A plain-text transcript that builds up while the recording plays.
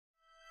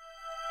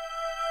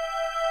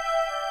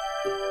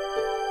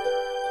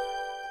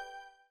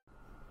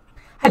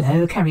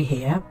Hello, Kerry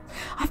here.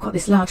 I've got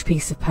this large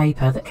piece of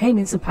paper that came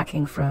in some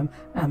packing from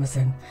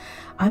Amazon.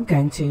 I'm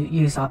going to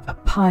use up a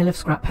pile of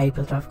scrap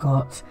paper that I've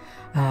got.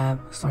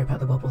 Sorry about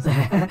the wobble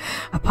there.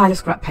 A pile of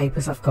scrap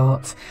papers I've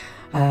got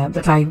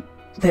that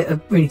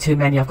are really too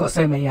many. I've got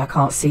so many I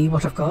can't see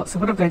what I've got. So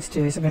what I'm going to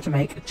do is I'm going to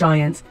make a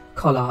giant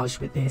collage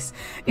with this.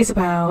 It's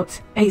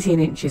about 18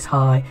 inches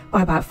high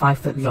by about 5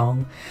 foot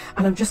long.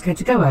 And I'm just going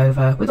to go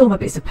over with all my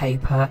bits of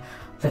paper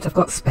that I've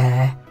got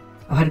spare.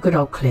 I've had a good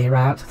old clear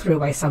out, threw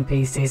away some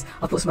pieces.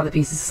 I'll put some other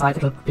pieces aside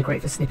that'll be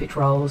great for snippet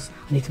rolls.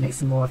 I need to make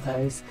some more of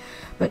those.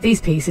 But these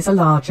pieces are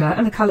larger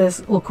and the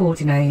colours all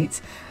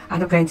coordinate,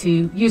 and I'm going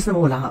to use them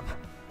all up.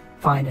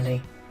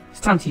 Finally, it's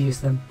time to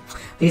use them.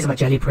 These are my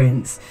jelly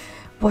prints.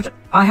 What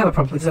I have a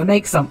problem with is I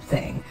make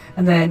something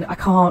and then I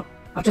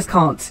just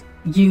can't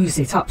use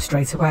it up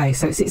straight away.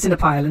 So it sits in a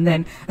pile and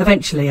then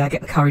eventually I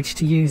get the courage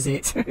to use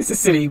it. It's a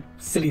silly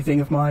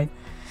thing of mine.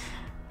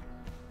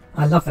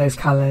 I love those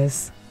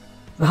colours.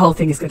 The whole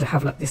thing is going to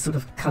have like this sort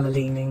of colour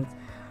leaning.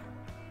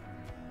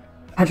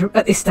 And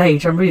at this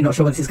stage, I'm really not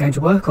sure whether this is going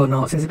to work or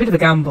not, so it's a bit of a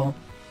gamble.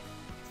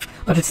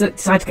 But I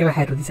decided to go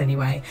ahead with this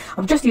anyway.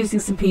 I'm just using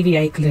some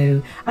PVA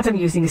glue and I'm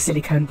using a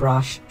silicone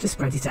brush to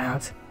spread it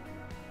out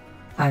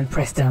and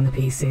press down the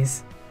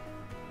pieces.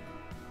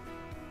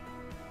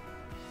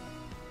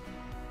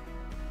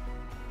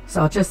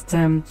 So I'll just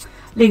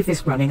leave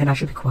this running and I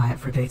should be quiet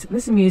for a bit.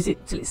 There's some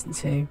music to listen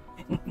to.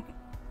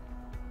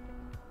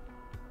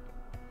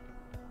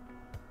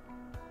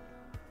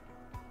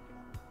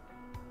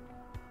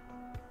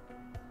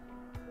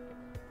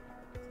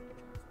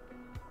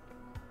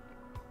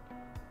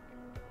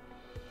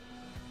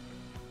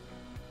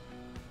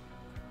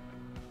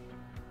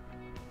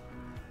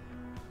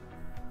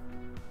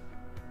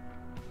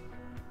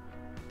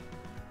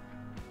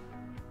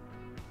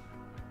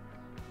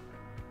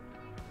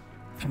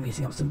 I'm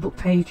using up some book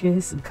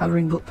pages, some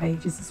colouring book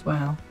pages as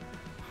well.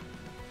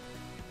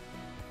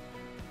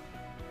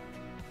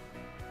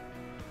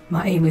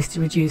 My aim is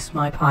to reduce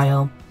my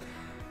pile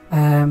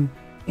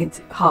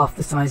into half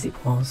the size it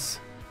was.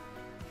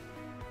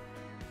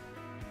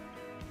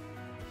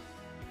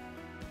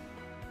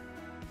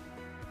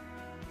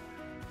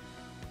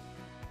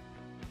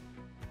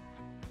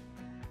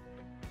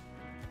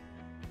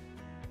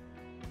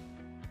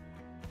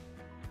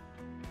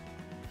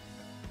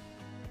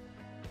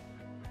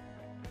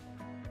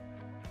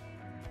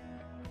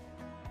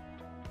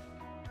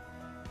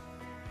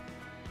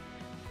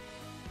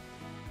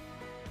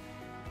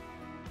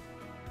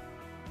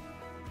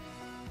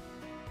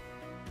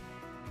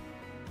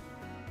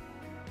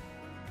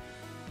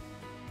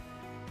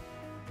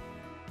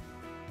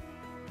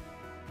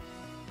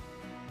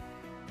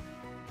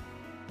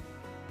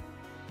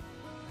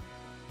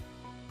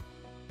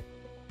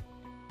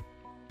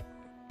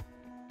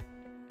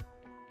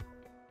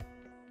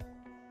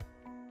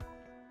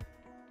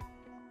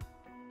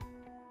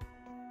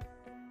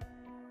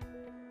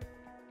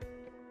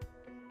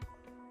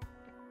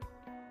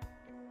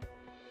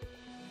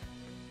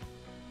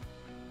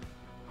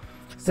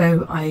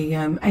 So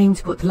I aim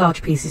to put the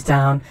large pieces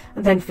down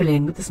and then fill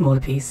in with the smaller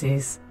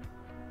pieces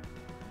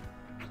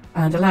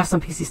and allow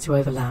some pieces to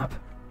overlap.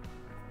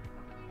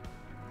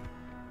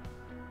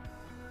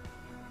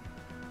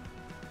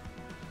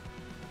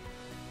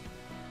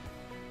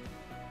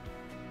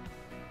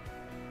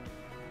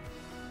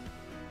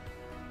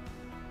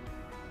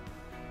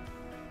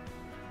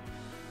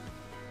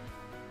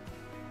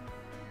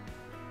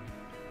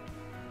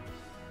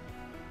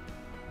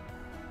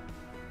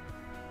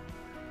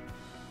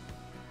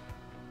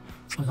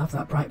 I love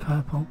that bright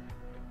purple.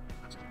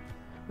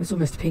 It's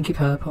almost a pinky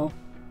purple.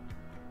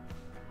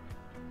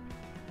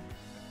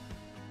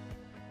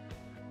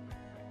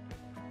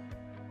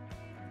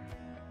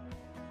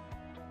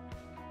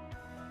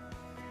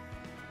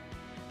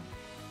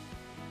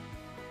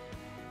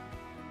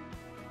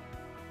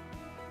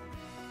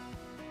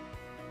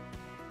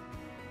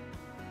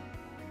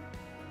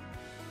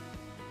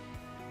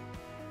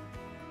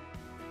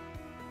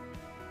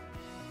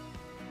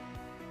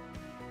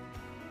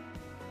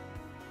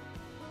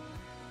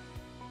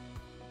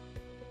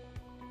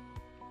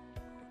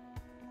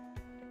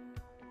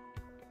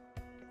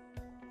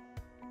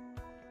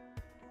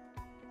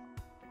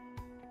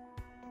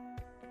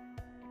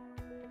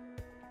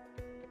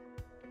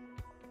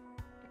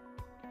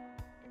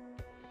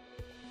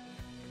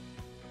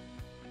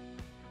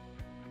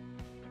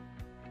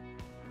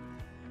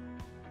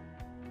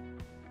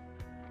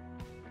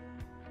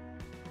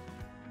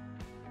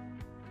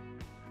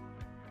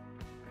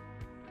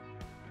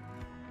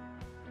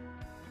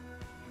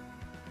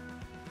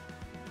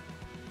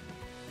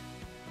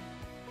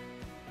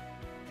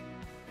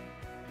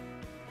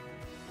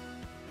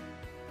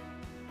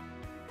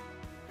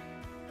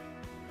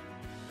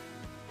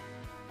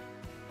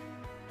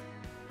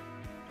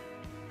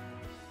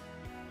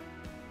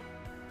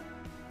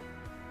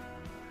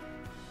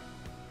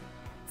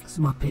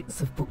 Some more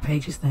bits of book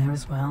pages there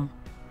as well.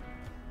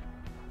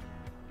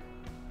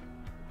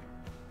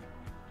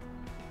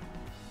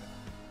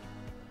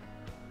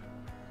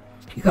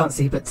 You can't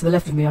see, but to the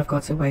left of me I've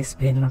got a waste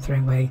bin and I'm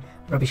throwing away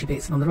rubbishy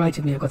bits, and on the right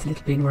of me I've got a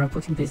little bin where I'm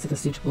putting bits that are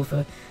suitable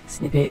for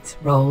snippet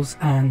rolls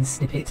and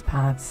snippet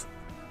pads.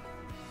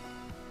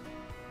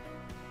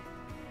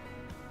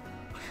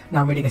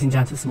 Now I'm really getting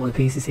down to the smaller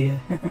pieces here.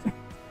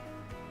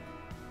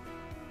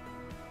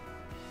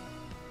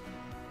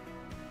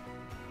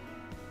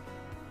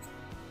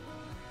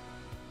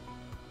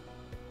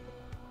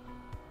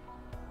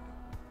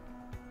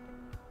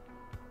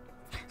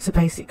 So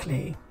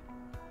basically,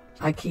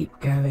 I keep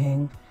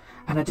going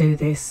and I do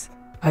this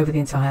over the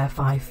entire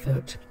 5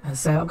 foot. And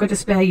so I'm going to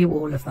spare you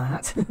all of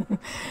that.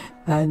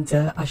 And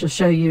I shall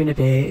show you in a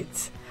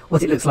bit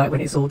what it looks like when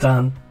it's all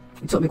done.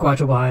 It took me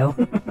quite a while.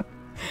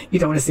 You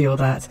don't want to see all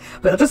that.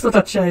 But I just thought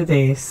I'd show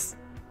this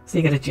so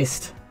you get a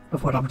gist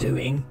of what I'm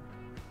doing.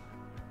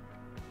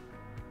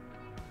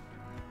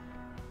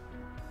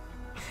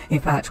 In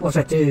fact, what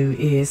I do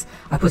is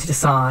I put it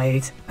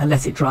aside and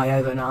let it dry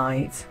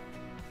overnight.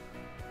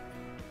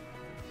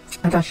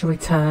 And I shall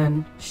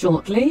return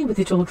shortly with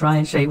it all dry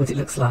and show you what it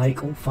looks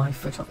like, all 5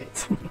 foot of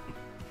it.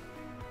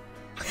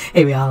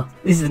 Here we are.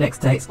 This is the next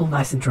day. It's all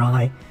nice and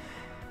dry.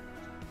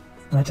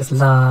 And I just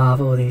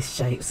love all these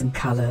shapes and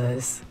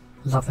colours.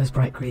 Love those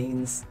bright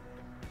greens.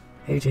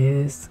 Here it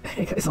is.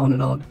 It goes on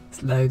and on.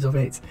 There's loads of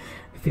it.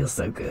 It feels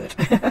so good.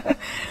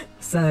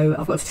 So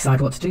I've got to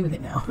decide what to do with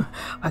it now.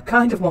 I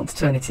kind of want to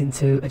turn it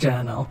into a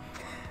journal,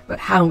 but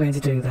how I'm going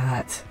to do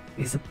that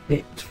is a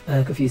bit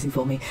confusing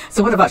for me.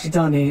 So what I've actually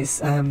done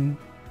is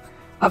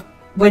I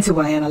went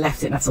away and I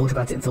left it and I thought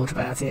about it and thought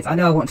about it. I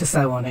know I want to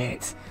sew on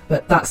it,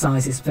 but that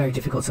size is very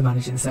difficult to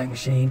manage in the sewing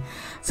machine.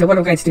 So what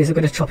I'm going to do is I'm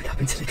going to chop it up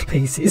into little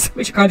pieces,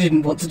 which I kind of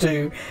didn't want to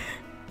do.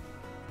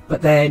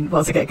 But then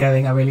once I get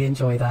going, I really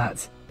enjoy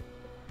that.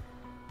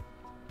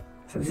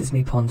 So this is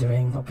me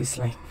pondering,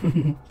 obviously,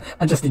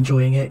 and just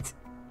enjoying it.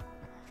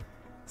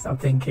 So I'm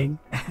thinking.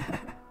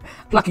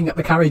 Plucking up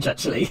the carriage,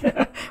 actually.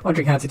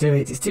 Wondering how to do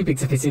it. It's too big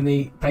to fit in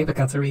the paper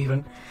cutter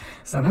even.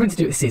 So I'm having to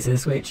do it with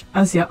scissors, which,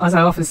 as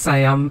I often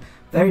say, I'm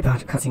very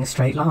bad at cutting a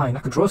straight line. I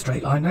could draw a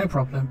straight line, no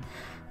problem.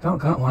 Can't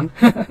cut one.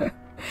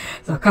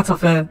 So I'll cut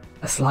off a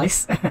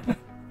slice.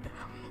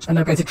 And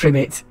I'm going to trim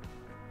it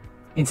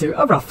into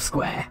a rough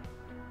square.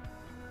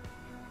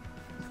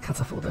 Cut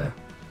off all the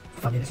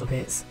funny little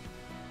bits.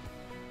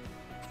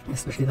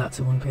 Especially that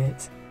to one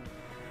bit.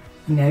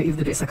 And now even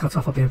the bits I cut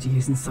off I'll be able to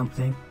use in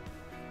something.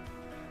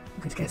 I'm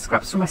going to get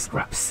scraps from my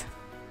scraps.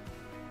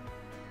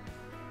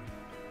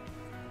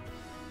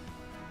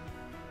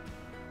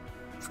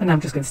 And I'm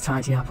just going to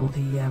tidy up all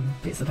the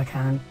bits that I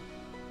can.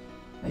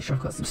 Make sure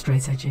I've got some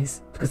straight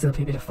edges, because there'll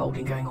be a bit of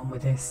folding going on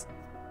with this.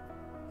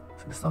 So I'm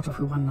going to start off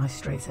with one nice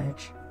straight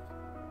edge.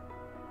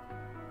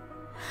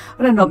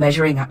 And I'm not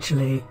measuring,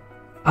 actually.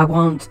 I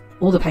want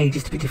all the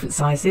pages to be different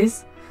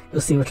sizes.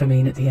 You'll see what I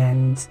mean at the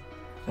end.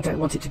 I don't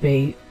want it to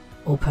be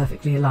all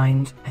perfectly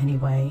aligned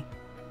anyway.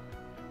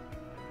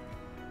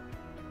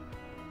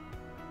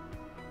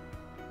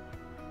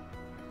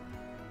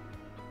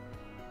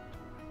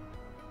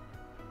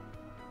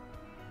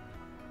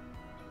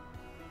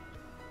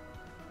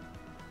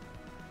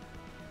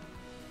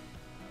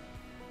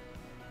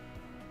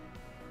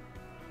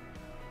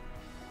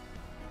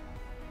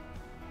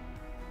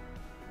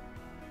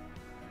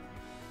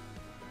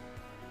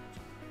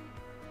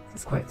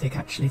 It's quite thick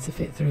actually to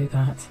fit through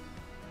that,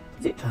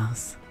 but it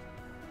does.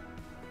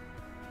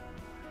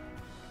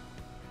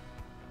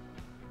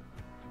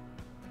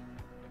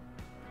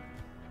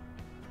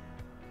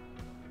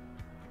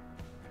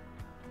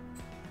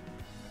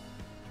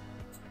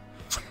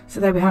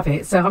 So there we have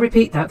it. So I'll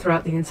repeat that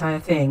throughout the entire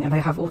thing, and I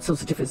have all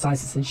sorts of different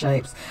sizes and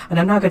shapes. And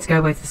I'm now going to go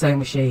away to the sewing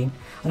machine,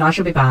 and I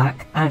shall be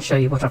back and show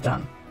you what I've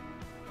done.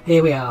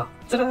 Here we are.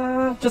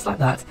 Ta-da! Just like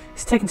that.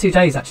 It's taken 2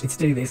 days actually to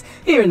do this,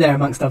 here and there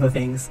amongst other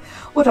things.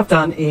 What I've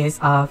done is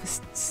I've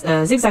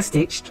zigzag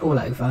stitched all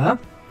over,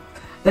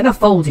 then I've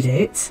folded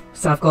it,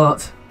 so I've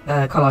got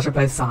collage on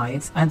both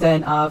sides, and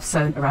then I've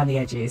sewn around the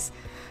edges.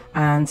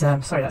 And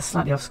sorry, that's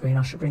slightly off screen,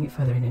 I should bring it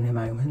further in a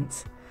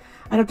moment.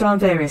 And I've done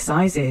various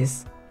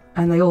sizes,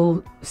 and they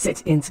all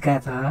sit in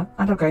together,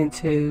 and I'm going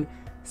to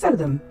sew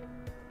them.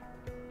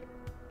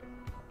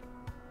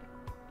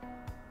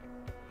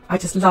 I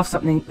just love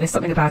there's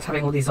something about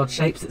having all these odd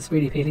shapes that's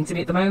really appealing to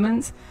me at the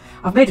moment.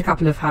 I've made a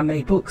couple of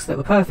handmade books that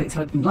were perfect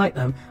and I didn't like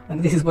them,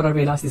 and this is what I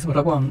realised is what I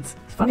want.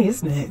 It's funny,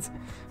 isn't it?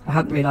 I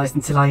hadn't realised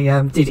until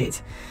I did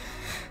it.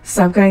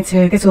 So I'm going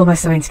to get all my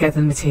sewing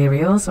together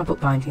materials, my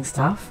bookbinding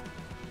stuff.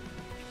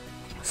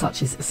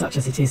 Such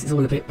as it is, it's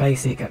all a bit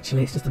basic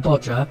actually, it's just a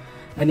bodger,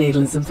 a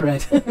needle and some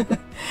thread.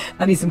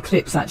 I need some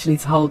clips actually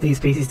to hold these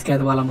pieces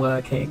together while I'm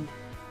working.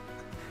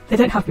 They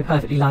don't have to be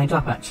perfectly lined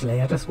up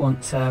actually, I just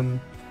want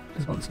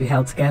to be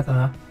held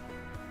together.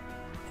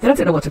 Then I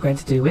don't know what I'm going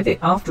to do with it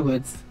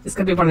afterwards. It's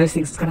going to be one of those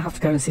things that's going to have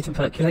to go and sit and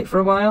percolate for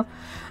a while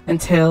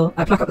until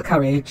I pluck up the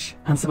courage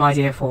and some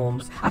idea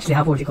forms. Actually,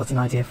 I've already got an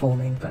idea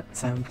forming, but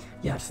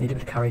yeah, I just need a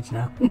bit of courage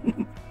now.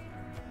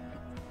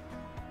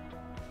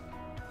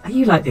 Are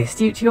you like this?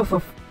 Do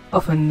you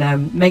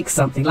often make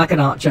something like an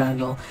art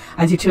journal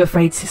and you're too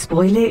afraid to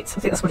spoil it? I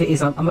think that's what it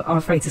is. I'm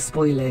afraid to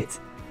spoil it.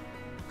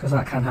 because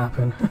that can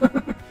happen.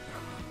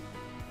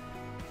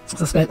 So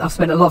I've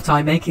spent a lot of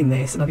time making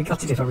this, and I'd be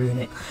gutted if I ruin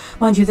it.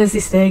 Mind you, there's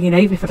this thing, you know,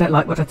 even if I don't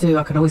like what I do,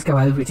 I can always go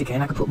over it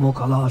again. I can put more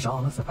collage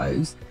on, I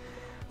suppose.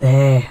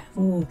 There.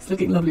 Oh, it's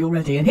looking lovely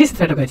already. And here's the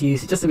thread I'm going to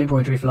use. It's just some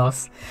embroidery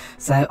floss.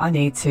 So I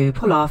need to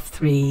pull off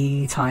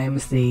 3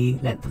 times the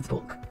length of the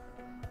book.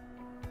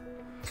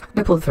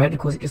 I pull the thread, and of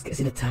course it just gets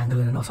in a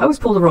tangle and a knot. I always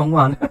pull the wrong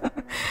one.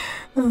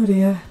 Oh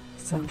dear.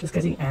 So I'm just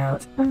getting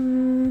out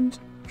and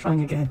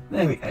trying again.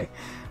 There we go.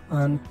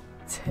 1,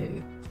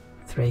 2,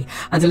 3,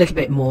 and a little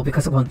bit more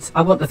because I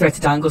want the thread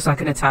to dangle so I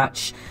can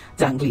attach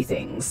dangly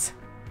things,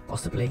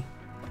 possibly.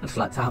 I'd just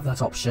like to have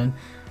that option.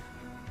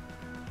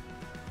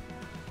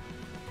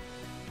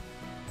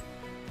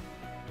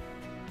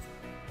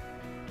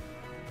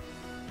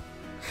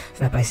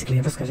 So basically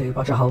I'm just going to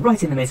bodge a hole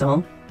right in the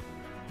middle.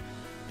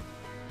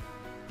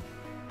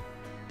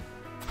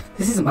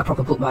 This isn't my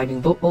proper bookbinding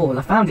book ball,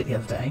 I found it the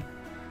other day.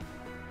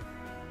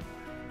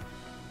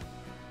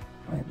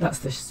 Right, that's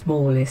the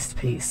smallest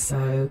piece,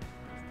 so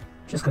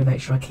just going to make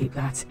sure I keep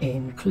that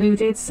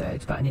included, so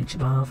it's about 1 inch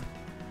above.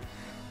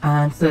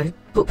 And the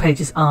book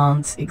pages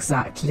aren't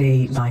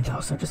exactly lined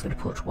up, so I'm just going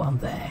to put one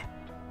there.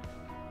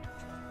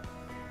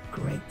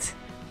 Great.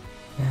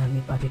 Now I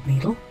need my big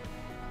needle.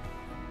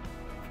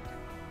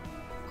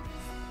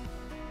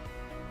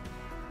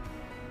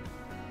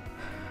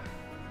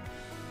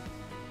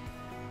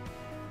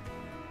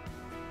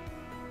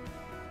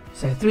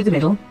 So through the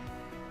middle,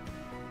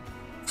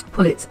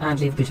 pull it and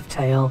leave a bit of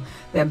tail,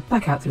 then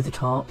back out through the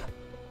top.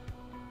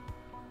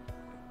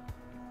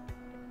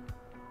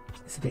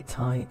 It's a bit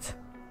tight.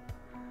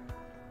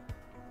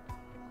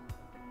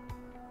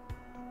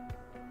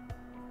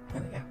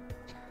 There we go.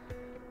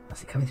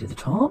 That's it coming through the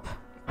top,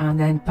 and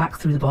then back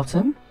through the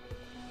bottom.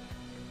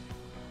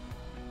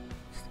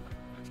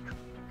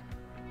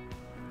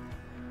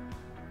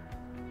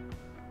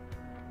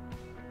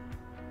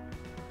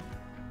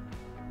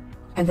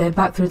 And then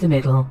back through the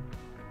middle.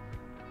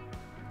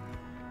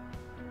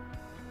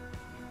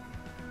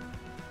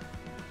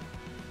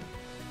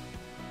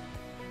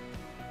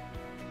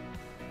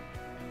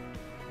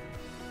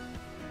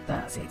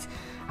 That's it.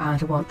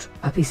 And I want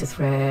a piece of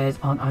thread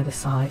on either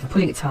side. I'm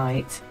pulling it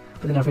tight,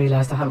 but then I've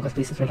realised I haven't got a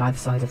piece of thread either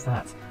side of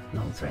that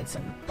long thread, so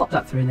pop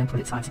that through and then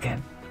pull it tight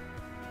again.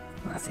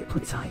 That's it,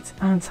 pull it tight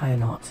and tie a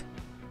knot.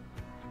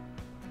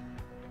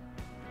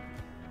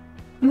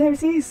 And there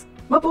it is,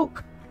 my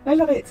book. I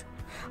love it.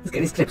 Let's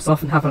get these clips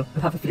off and have a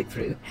flick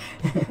through.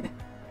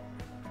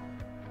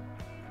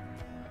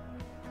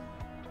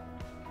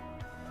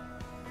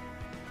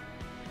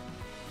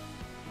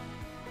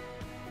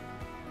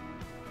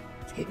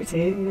 Here it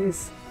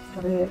is.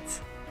 Got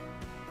it.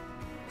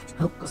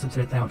 Oh, got some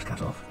thread there I want to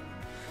cut off.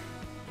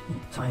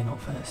 Tie a knot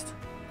first.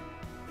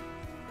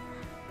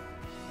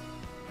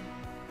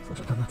 Thought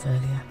I'd done that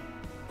earlier.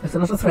 There's a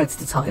lot of threads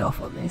to tie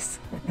off on this.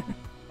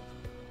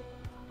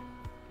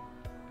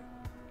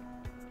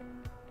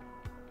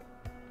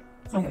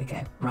 There we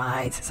go.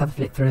 Right, let's have a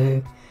flip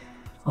through.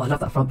 Oh, I love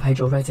that front page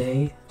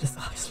already. I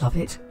just love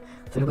it.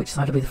 I don't know which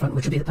side will be the front,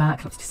 which will be the back.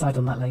 I'll have to decide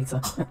on that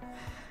later.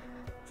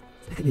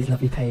 Look at these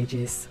lovely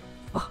pages.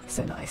 Oh,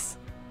 so nice.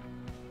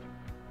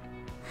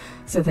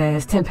 So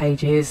there's 10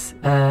 pages,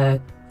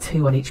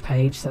 2 on each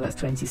page, so that's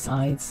 20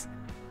 sides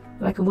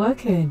that I can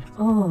work in.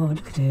 Oh,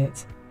 look at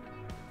it.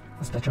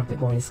 That's better, I'm a bit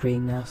more on the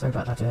screen now. Sorry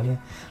about that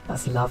earlier.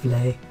 That's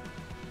lovely.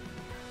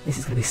 This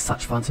is going to be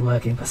such fun to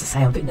work in, but as I say,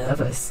 I'm a bit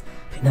nervous.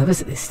 A bit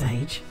nervous at this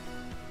stage.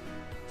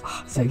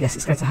 Oh, so yes,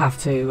 it's going to have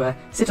to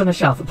sit on a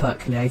shelf and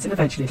percolate, and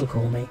eventually it'll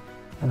call me,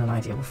 and an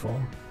idea will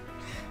form.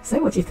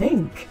 So what do you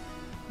think?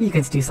 Are you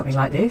going to do something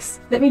like this?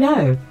 Let me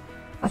know.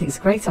 I think it's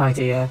a great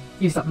idea.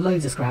 Used up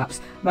loads of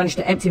scraps, managed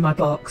to empty my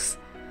box,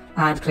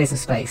 and clear some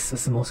space for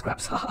some more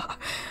scraps.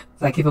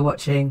 Thank you for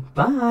watching.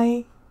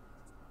 Bye!